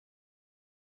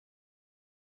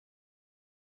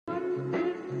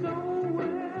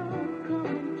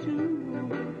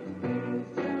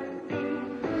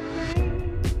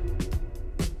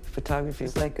photography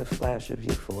is like a flash of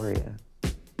euphoria,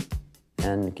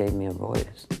 and it gave me a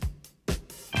voice.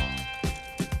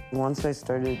 Once I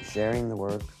started sharing the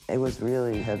work, it was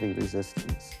really heavy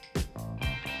resistance,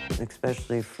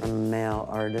 especially from male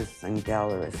artists and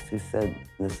gallerists who said,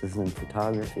 this isn't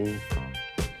photography.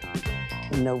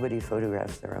 Nobody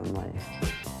photographs their own life.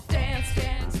 Dance,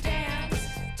 dance,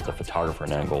 dance. The photographer,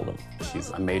 Nan Goldin. She's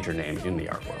a major name in the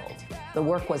art world. The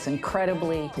work was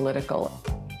incredibly political.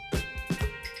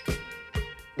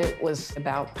 It was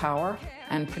about power,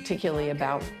 and particularly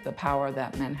about the power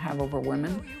that men have over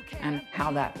women and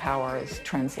how that power is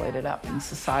translated up in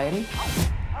society.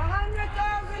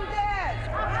 100,000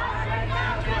 dead!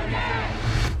 100,000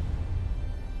 dead!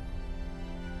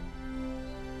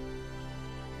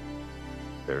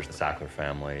 There's the Sackler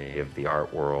family of the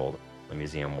art world, the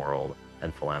museum world,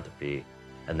 and philanthropy.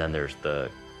 And then there's the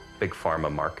big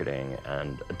pharma marketing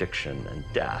and addiction and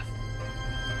death.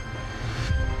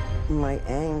 My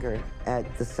anger at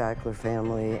the Sackler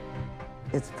family,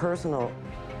 it's personal.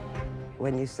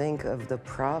 When you think of the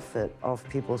profit of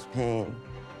people's pain,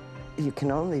 you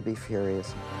can only be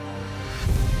furious.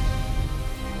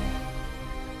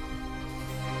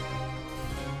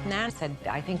 Nan said,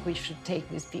 I think we should take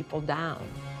these people down.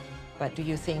 But do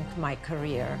you think my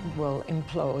career will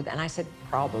implode? And I said,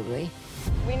 probably.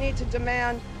 We need to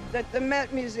demand that the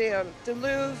Met Museum, the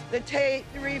Louvre, the Tate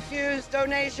refuse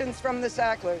donations from the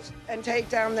Sacklers and take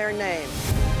down their name.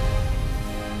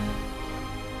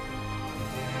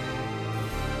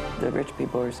 The rich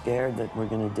people are scared that we're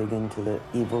going to dig into the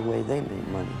evil way they made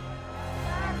money.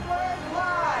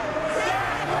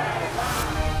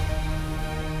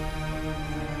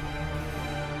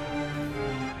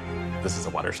 This is a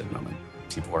watershed moment.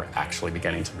 People are actually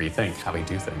beginning to rethink how we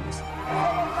do things.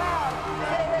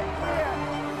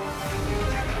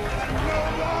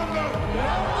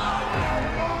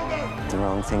 The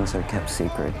wrong things are kept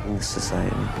secret in this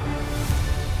society,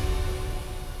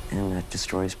 and that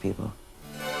destroys people.